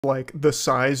like the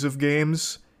size of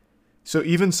games. So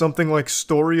even something like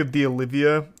Story of the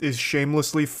Olivia is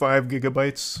shamelessly 5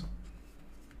 gigabytes.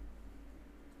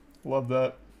 Love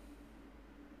that.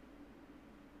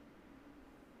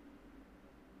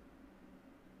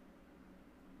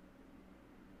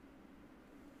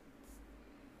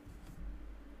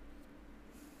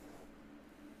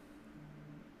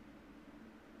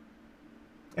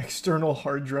 External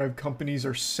hard drive companies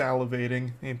are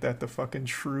salivating. Ain't that the fucking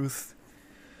truth?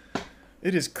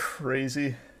 It is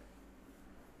crazy.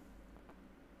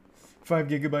 5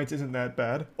 gigabytes isn't that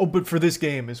bad. Oh, but for this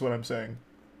game is what I'm saying.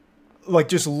 Like,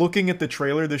 just looking at the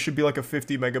trailer, this should be like a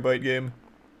 50 megabyte game.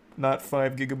 Not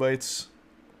 5 gigabytes.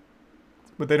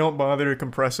 But they don't bother to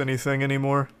compress anything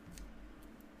anymore.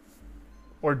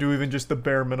 Or do even just the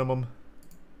bare minimum.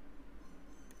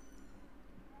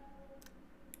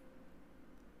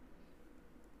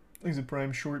 Thanks a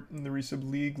Prime short in the resub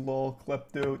league, lol,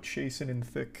 klepto, chasin' and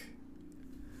thick.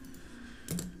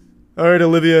 Alright,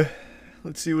 Olivia.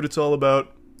 Let's see what it's all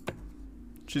about.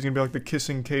 She's gonna be like the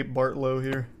kissing Kate Bartlow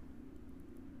here.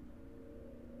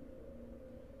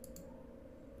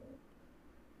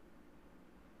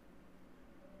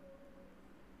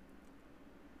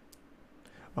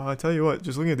 I tell you what,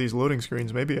 just looking at these loading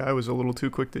screens, maybe I was a little too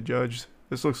quick to judge.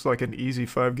 This looks like an easy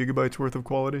 5 gigabytes worth of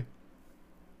quality.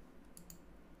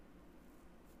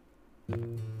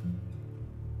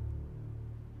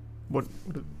 What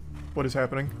is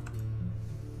happening?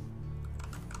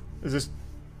 Is this...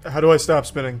 How do I stop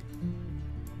spinning?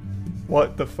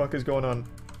 What the fuck is going on?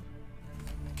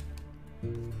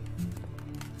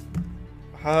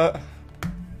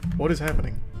 What is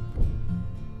happening?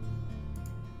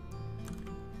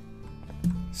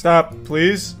 Stop,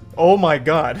 please. Oh my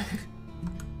god.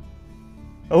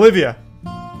 Olivia.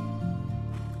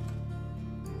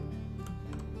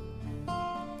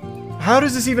 How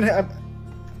does this even happen?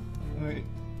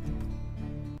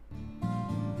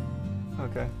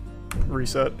 Okay.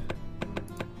 Reset.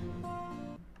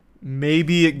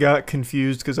 Maybe it got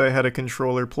confused because I had a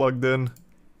controller plugged in.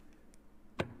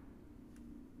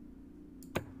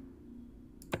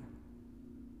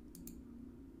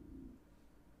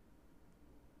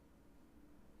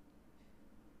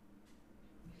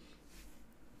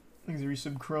 Thanks,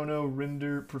 resub Chrono,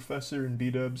 Render, Professor, and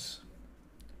B-dubs.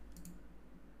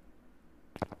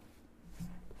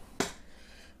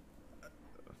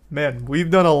 Man, we've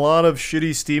done a lot of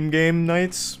shitty Steam game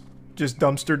nights, just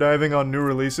dumpster diving on new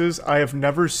releases. I have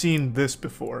never seen this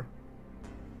before.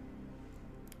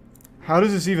 How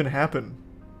does this even happen?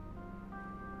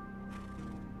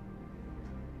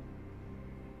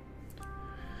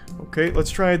 Okay,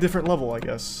 let's try a different level, I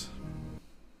guess.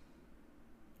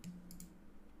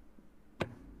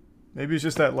 Maybe it's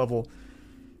just that level.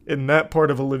 In that part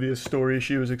of Olivia's story,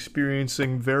 she was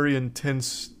experiencing very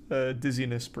intense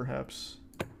dizziness, perhaps.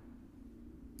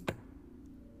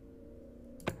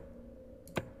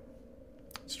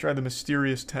 Let's try the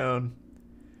mysterious town.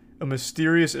 A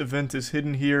mysterious event is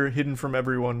hidden here, hidden from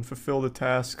everyone. Fulfill the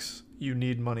tasks. You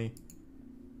need money.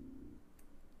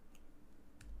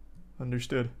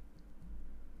 Understood.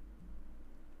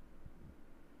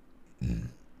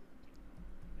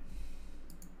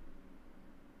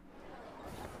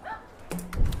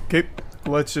 Okay,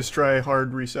 let's just try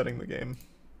hard resetting the game.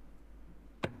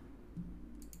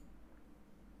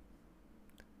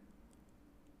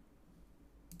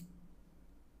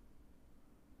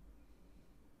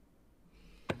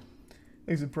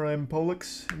 Thanks to Prime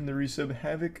Polix and the resub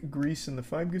Havoc, Grease, and the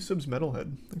 5 goose subs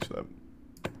Metalhead. Thanks for that.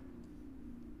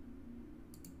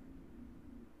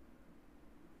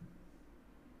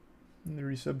 And the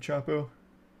resub Chapo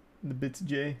and the bits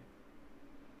J.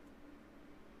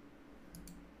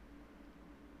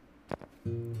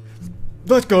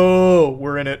 Let's go!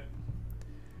 We're in it.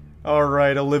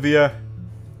 Alright, Olivia.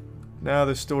 Now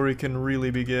the story can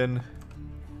really begin.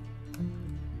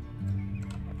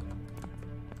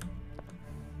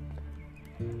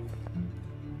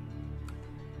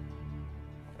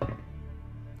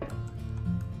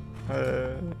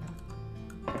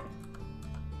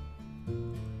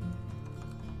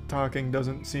 Talking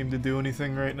doesn't seem to do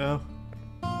anything right now.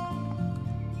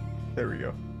 There we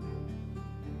go.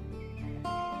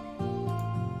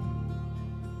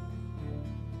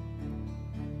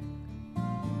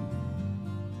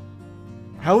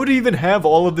 How would he even have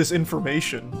all of this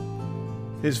information?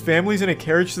 His family's in a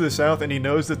carriage to the south and he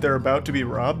knows that they're about to be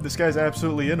robbed? This guy's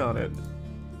absolutely in on it.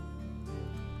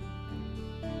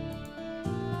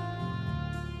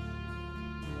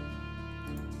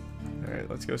 Alright,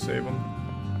 let's go save him.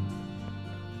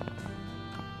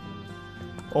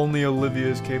 Only Olivia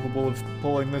is capable of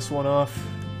pulling this one off.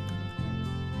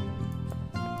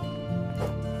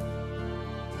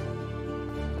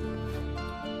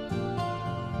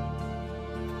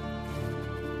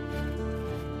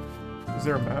 Is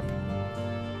there a map?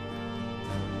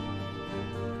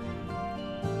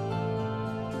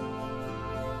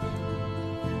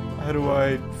 How do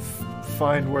I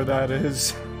find where that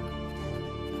is?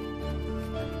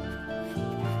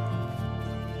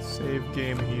 Save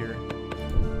game here.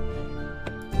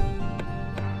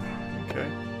 Okay.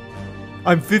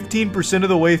 I'm 15% of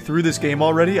the way through this game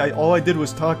already. All I did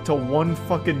was talk to one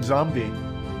fucking zombie.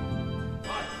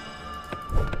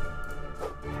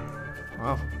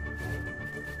 Wow.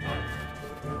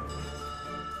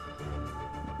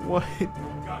 What?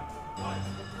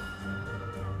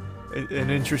 An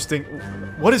interesting...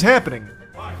 What is happening?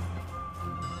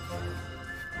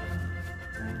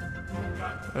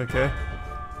 Okay.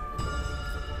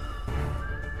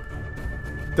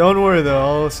 Don't worry though,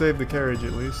 I'll save the carriage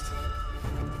at least.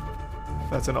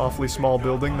 That's an awfully small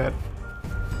building that,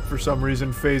 for some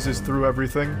reason, phases through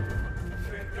everything.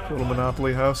 Little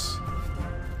Monopoly house.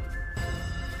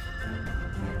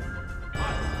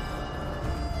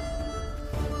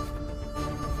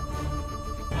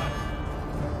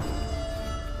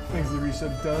 Thanks to the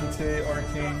resub. Dante,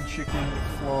 Arcane, Chicken,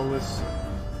 Flawless,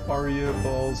 Aria,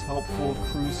 Balls, Helpful,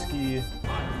 Kruski,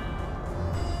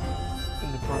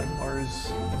 and the Prime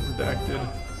Mars, Redacted.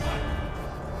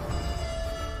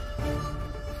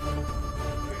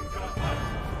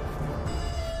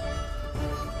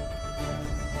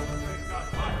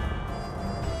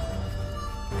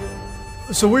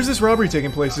 So where's this robbery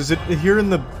taking place? Is it here in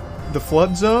the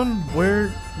flood zone?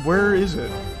 Where is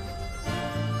it?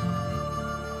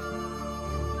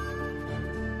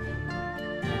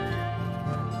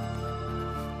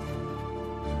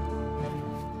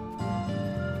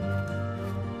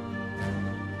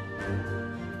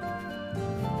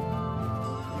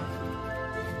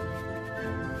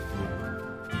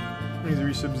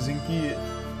 Resub Zinky,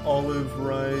 Olive,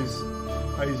 Rise,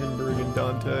 Heisenberg, and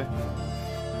Dante.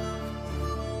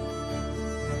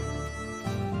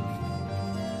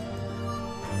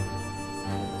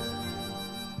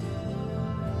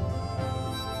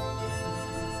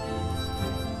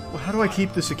 Well, how do I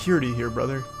keep the security here,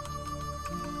 brother?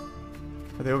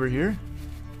 Are they over here?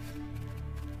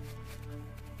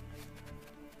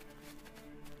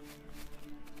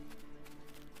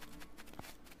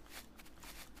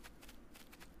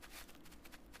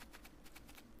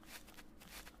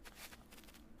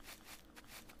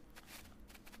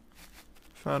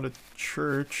 Found a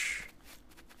church.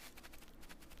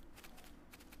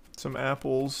 Some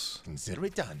apples. Consider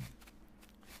it done.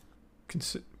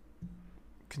 Consider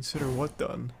what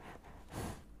done?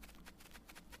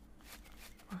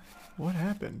 What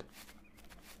happened?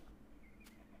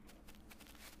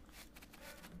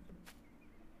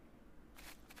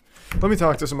 Let me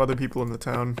talk to some other people in the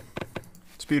town.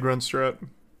 Speedrun strat.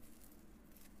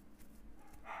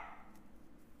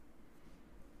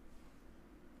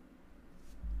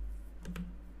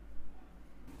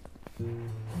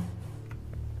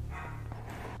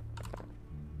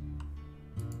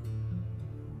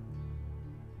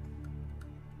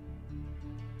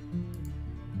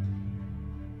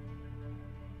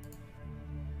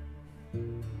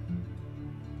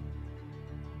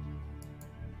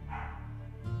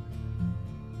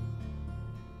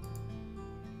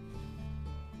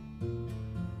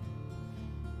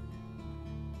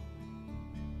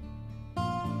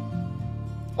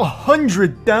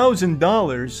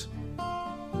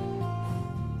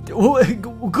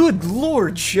 $100,000. Good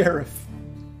Lord, Sheriff.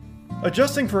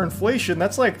 Adjusting for inflation,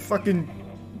 that's like fucking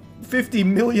 $50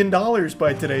 million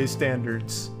by today's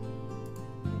standards.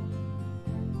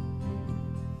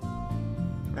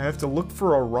 I have to look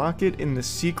for a rocket in the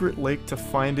secret lake to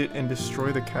find it and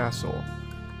destroy the castle.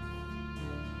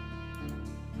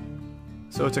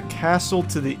 So it's a castle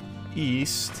to the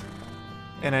east.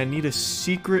 And I need a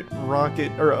secret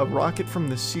rocket, or a rocket from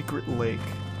the secret lake.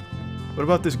 What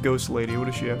about this ghost lady? What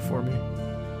does she have for me?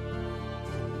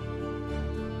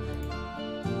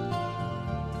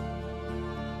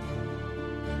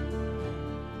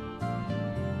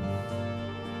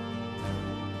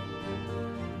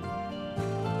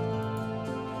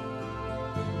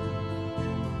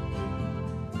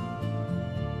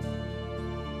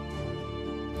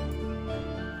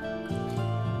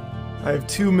 I have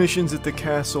 2 missions at the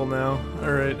castle now.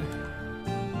 Alright.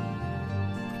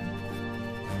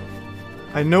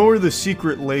 I know where the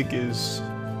secret lake is.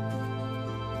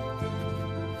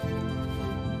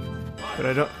 But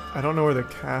I don't know where the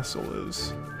castle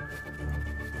is.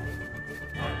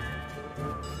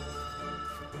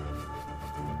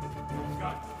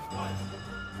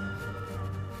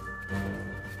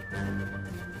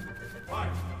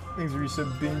 Thanks, Resub,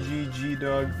 Benji,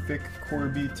 G-Dog, Vic,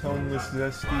 Corby, Toneless,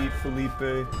 Zesty,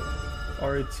 Felipe,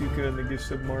 Cr1tikal and the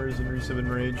Gifts of Mars and Reese of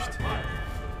Enraged.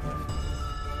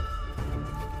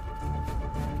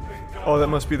 Oh, that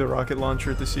must be the rocket launcher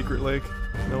at the secret lake.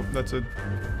 Nope, that's a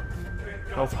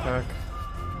health pack.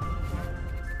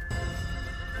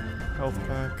 Health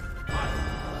pack.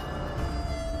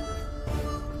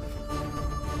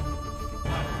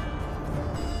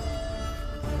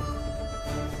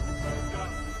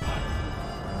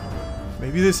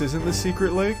 Maybe this isn't the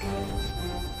secret lake?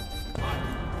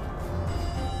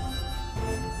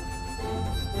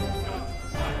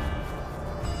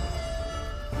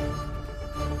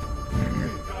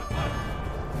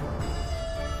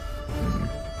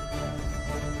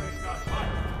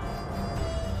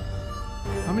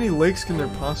 How many lakes can there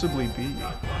possibly be?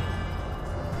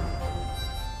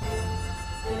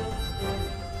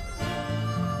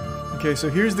 Okay, so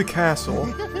here's the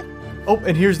castle. Oh,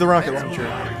 and here's the rocket launcher.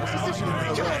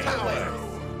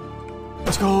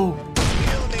 Let's go!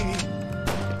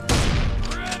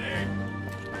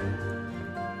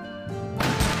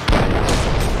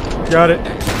 Got it.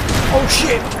 Oh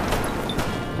shit!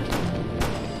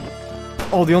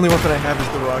 Oh, the only weapon I have is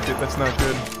the rocket. That's not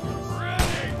good.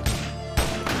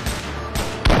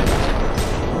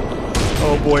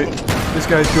 Oh boy, this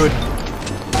guy's good.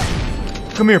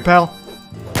 Come here, pal.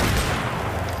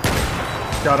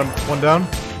 Got him. One down.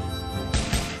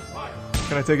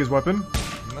 Can I take his weapon?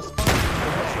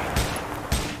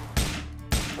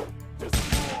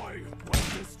 Destroy what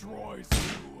destroys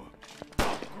you.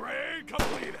 Upgrade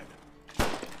completed.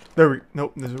 There we.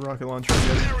 Nope. There's a rocket launcher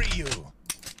again. Bury you.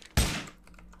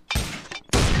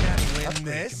 Can't win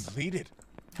this. Completed.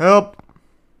 Help!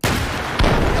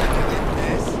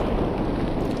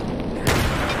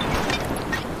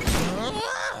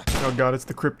 Oh god, it's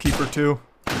the Crypt Keeper too.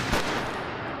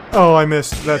 Oh, I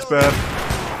missed. That's bad.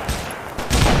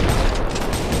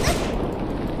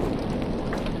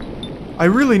 I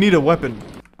really need a weapon.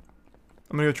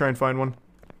 I'm gonna go try and find one.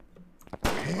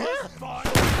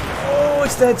 Oh,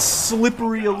 it's that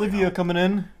slippery Olivia coming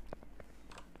in.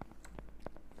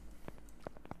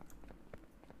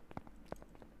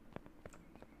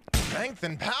 Strength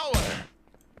and power.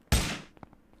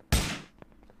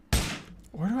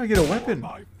 Where do I get a weapon?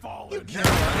 You can't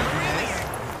run this.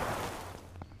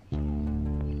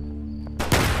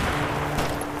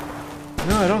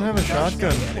 No, I don't have a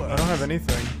shotgun. I don't have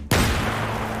anything.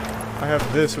 I have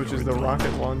this, which is the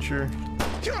rocket launcher.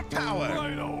 Your power.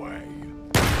 Right away.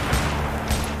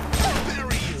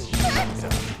 Bury you.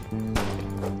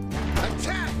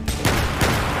 Attack.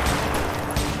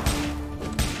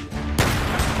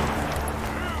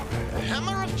 The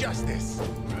hammer of justice.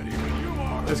 Ready when you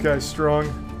are. This guy's strong.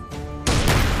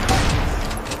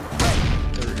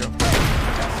 There we go.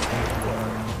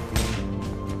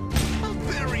 I'll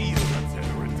bury you.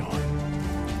 Consider it done.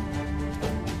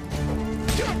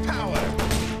 Your power.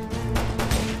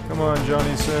 Come on,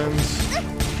 Johnny Sins.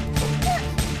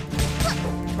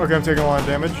 Okay, I'm taking a lot of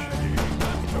damage.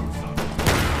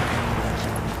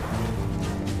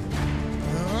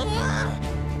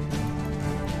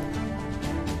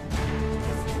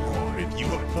 Destroyed you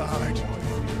apart.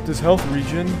 Does health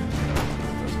regen?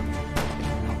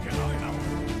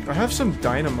 I have some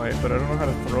dynamite, but I don't know how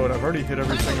to throw it. I've already hit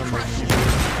everything on my keyboard.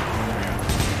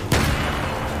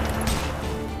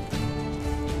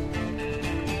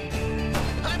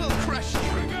 I will crush you.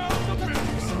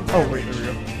 Oh, wait, there we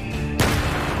go.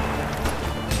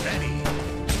 Ready.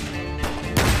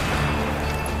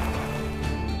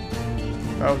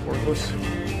 That was worthless.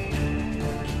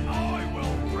 I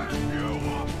will rip you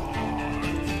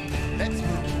apart. Let's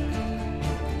move.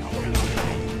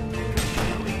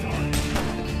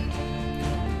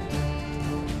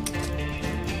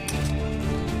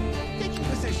 Taking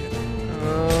position.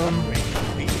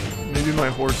 Maybe my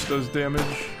horse does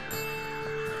damage.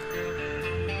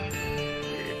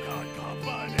 We've got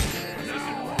company.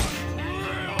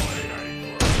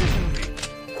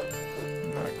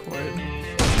 Not quite.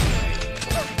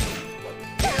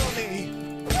 Kill me.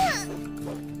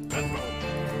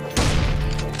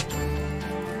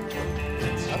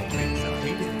 Let's upgrade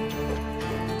something.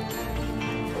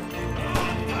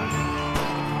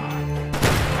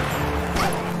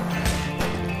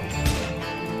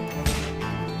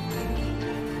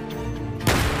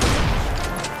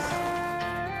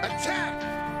 Attack!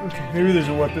 Okay, maybe there's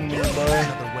a weapon nearby.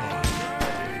 Another way.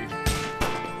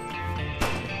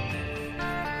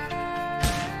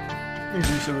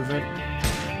 Inclusive event.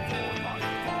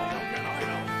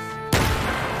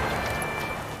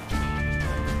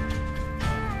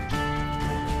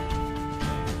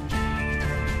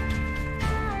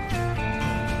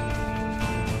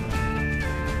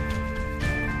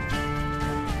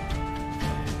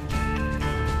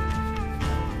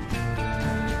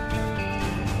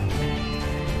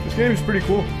 game's pretty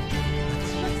cool.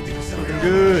 Looking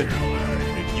good.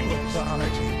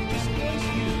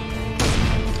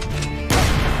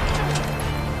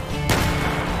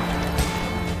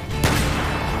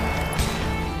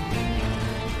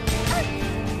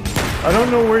 I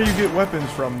don't know where you get weapons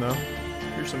from, though.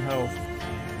 Here's some health.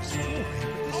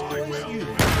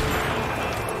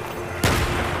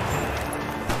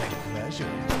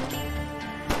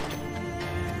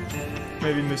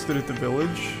 Maybe missed it at the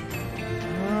village.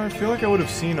 I feel like I would have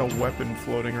seen a weapon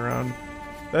floating around.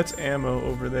 That's ammo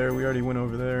over there. We already went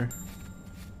over there.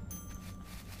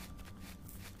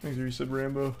 Thanks, you said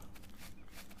Rambo.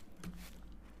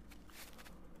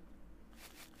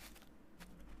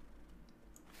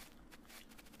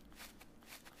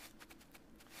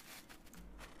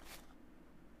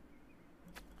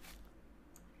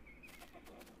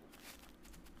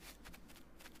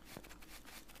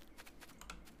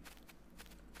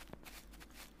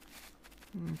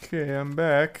 Okay, I'm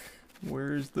back.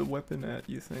 Where's the weapon at,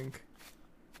 you think?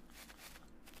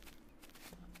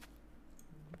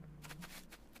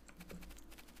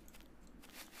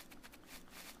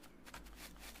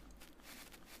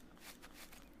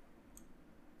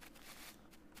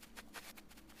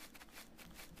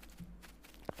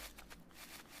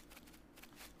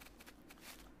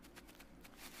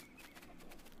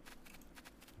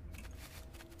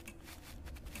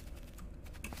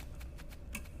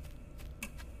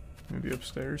 Maybe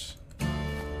upstairs.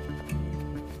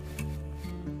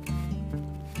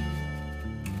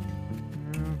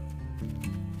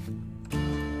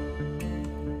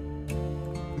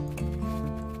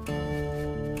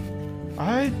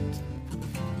 I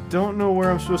don't know where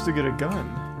I'm supposed to get a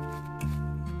gun.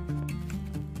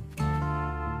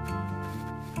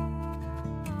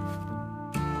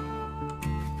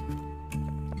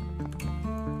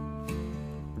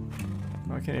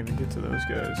 I can't even get to those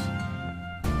guys.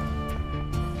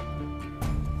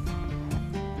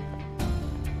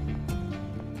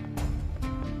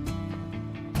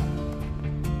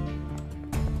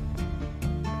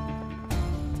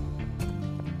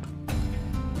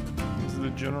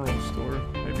 General store.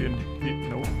 Maybe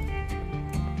nope.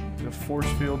 And a force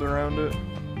field around it.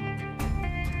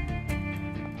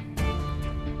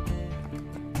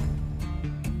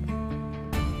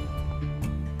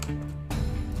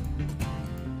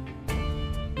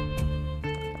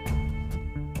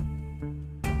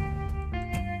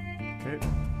 Okay.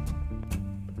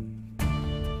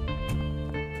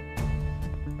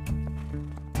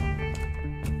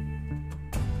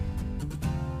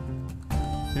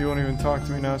 He won't even talk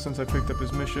to me now since I picked up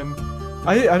his mission.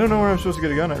 I don't know where I'm supposed to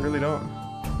get a gun, I really don't.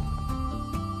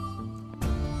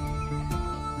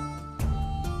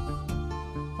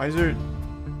 Why is there...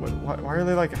 why are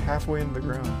they like halfway into the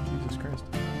ground? Jesus Christ.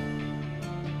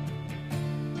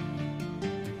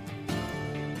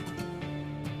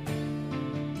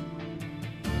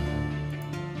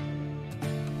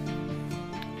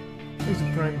 There's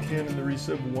a prime cannon, the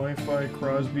resub, Wi-Fi,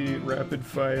 Crosby, Rapid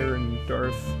Fire, and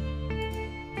Darth.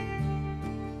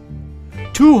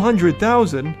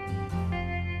 200,000?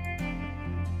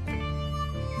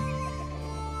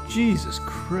 Jesus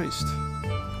Christ.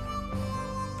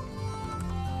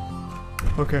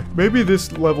 Okay, maybe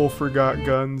this level forgot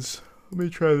guns. Let me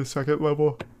try the second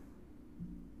level.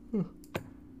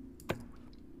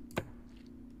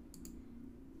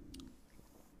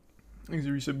 Thanks,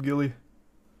 resub Gilly.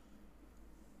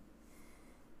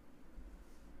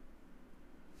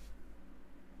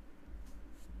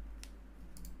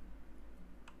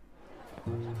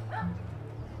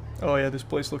 Oh yeah, this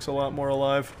place looks a lot more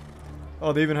alive.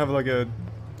 Oh, they even have like a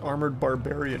armored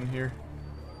barbarian here.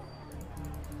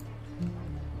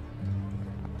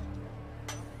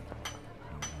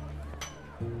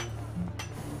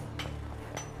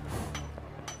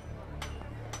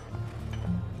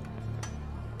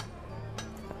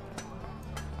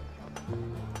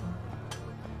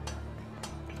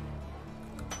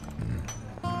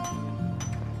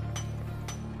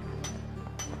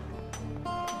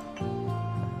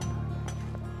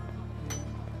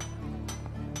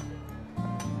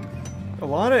 A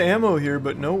lot of ammo here,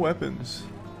 but no weapons.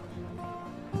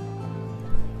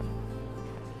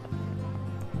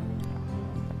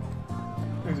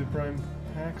 There's a prime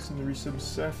hacks and the resub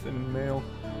Seth and mail.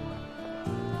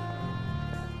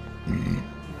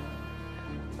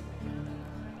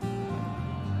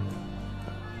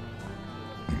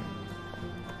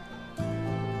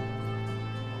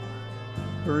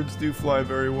 Birds do fly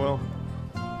very well.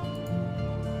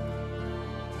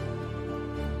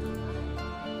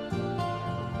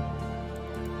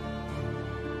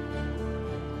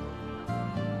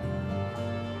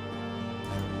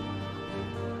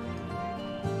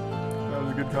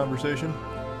 conversation.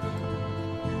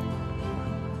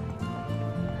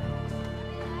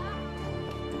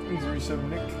 Thanks, resub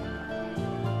Nick.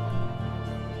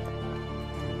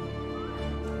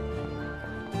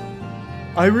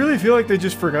 I really feel like they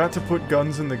just forgot to put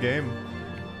guns in the game.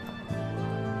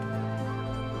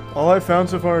 All I've found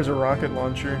so far is a rocket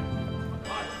launcher.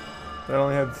 That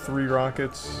only had 3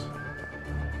 rockets.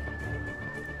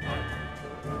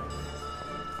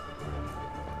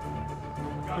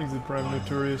 He's the Prime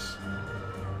Notorious.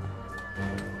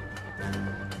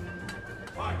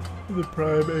 The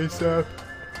Prime ASAP.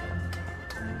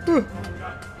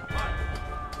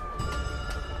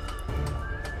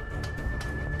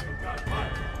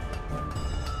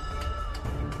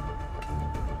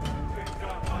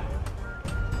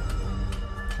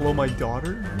 Hello, my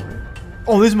daughter?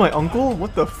 Oh, this is my uncle?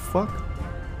 What the fuck?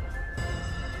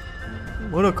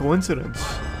 What a coincidence.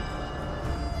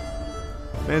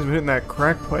 Man's been hitting that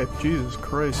crack pipe. Jesus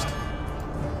Christ.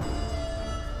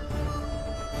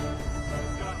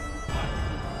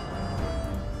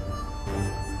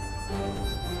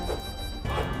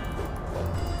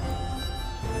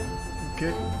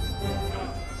 Okay.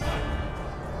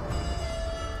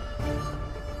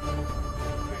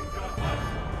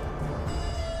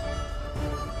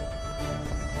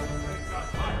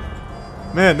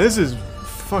 Man, this is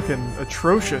fucking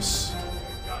atrocious.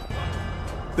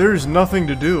 There's nothing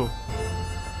to do.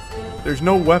 There's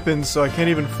no weapons, so I can't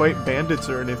even fight bandits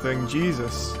or anything.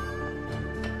 Jesus.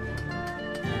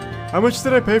 How much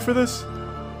did I pay for this?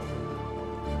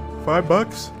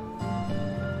 $5?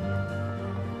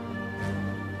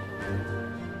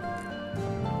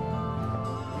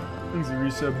 Easy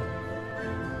resub.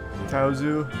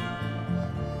 Taozu.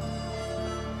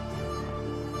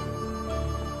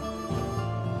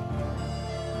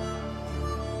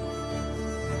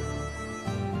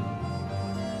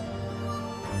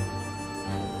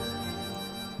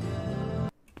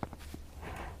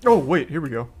 Oh, wait, here we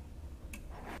go.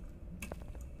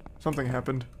 Something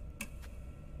happened.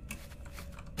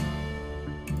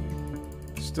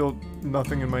 Still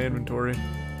nothing in my inventory.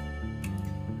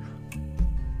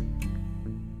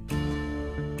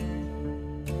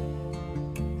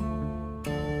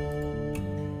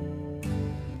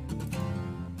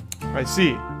 I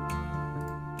see.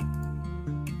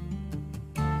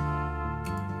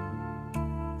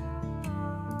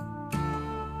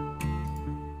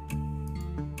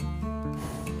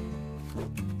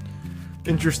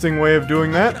 Interesting way of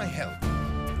doing that. How can I help?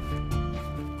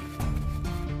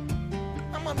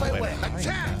 I'm on my way.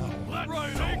 Attack!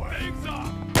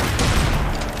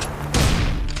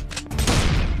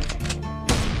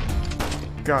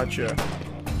 Gotcha.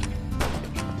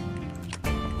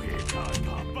 Nowhere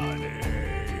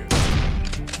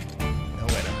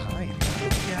to hide. You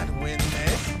can't win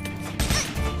this.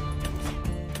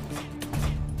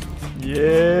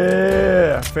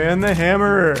 Yeah! Fan the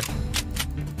hammer!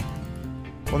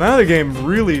 Well, now the game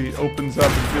really opens up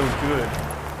and feels good.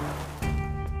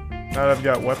 Now that I've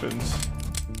got weapons.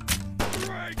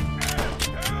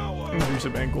 Let me do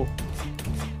some ankle.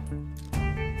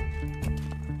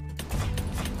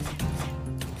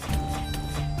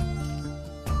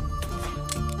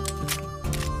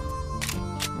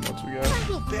 What else we got? I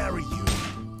will bury you.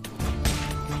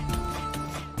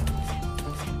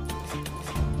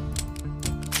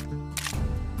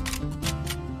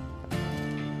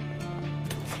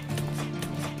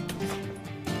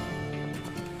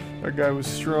 That guy was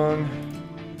strong.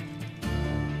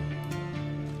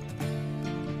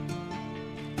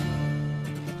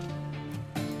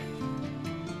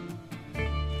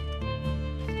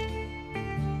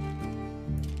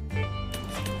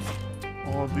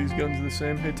 All of these guns are the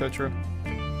same. Hey, Tetra.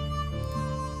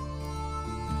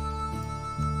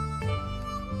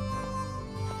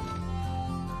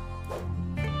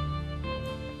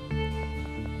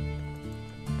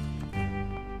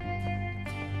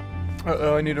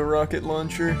 Uh-oh, I need a rocket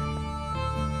launcher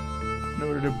in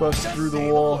order to bust through the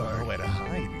wall. Nowhere to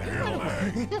hide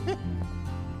now.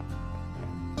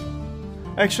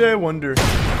 Actually, I wonder.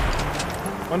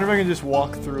 Wonder if I can just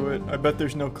walk through it. I bet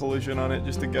there's no collision on it,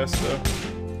 just a guess though.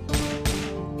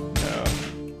 Oh,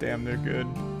 damn, they're good.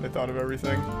 They thought of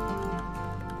everything.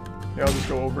 Yeah, I'll just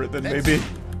go over it then, maybe.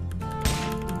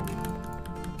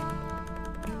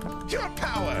 Your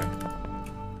power!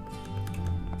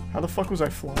 How the fuck was I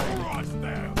flying?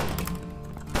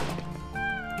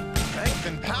 Strength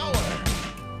and power!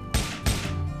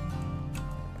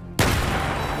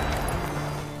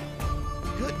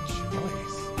 Good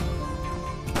choice.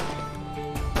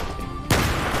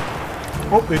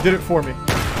 Oh, they did it for me.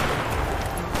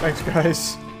 Thanks,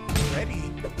 guys.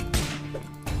 Ready?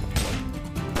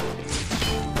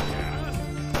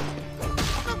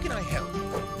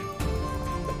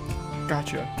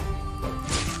 Gotcha.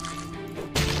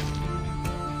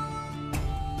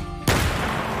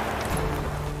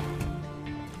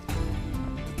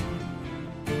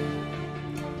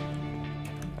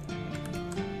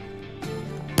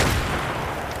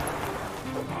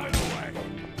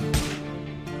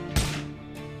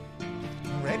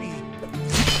 Ready.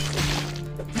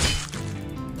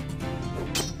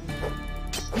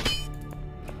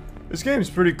 This game's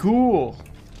pretty cool.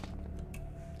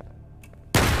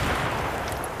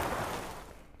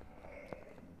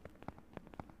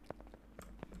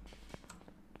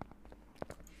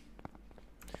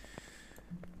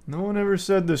 No one ever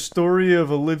said the story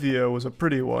of Olivia was a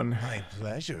pretty one. My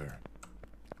pleasure.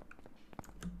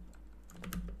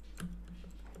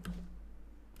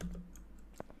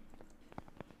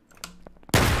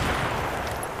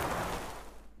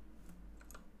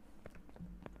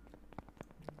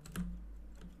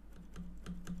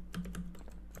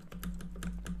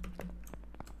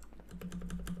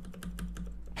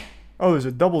 Oh, there's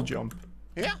a double jump.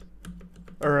 Yeah.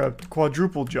 Or a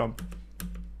quadruple jump.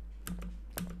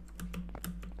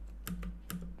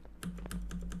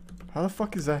 How the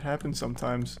fuck does that happen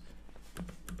sometimes?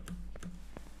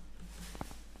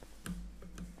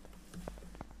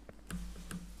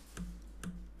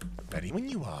 Ready when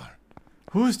you are.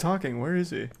 Who is talking? Where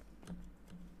is he?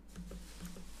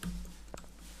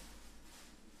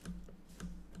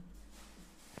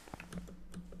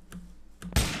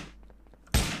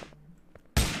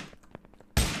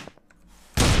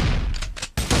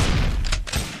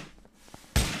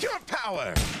 Your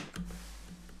power.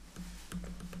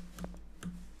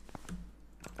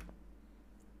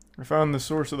 I found the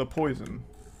source of the poison.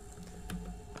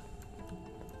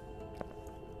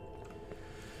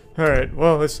 Alright,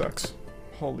 well, this sucks.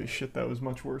 Holy shit, that was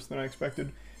much worse than I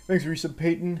expected. Thanks for resub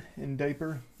Peyton and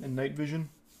Diaper and Night Vision.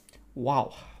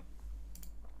 Wow.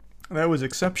 That was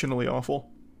exceptionally awful.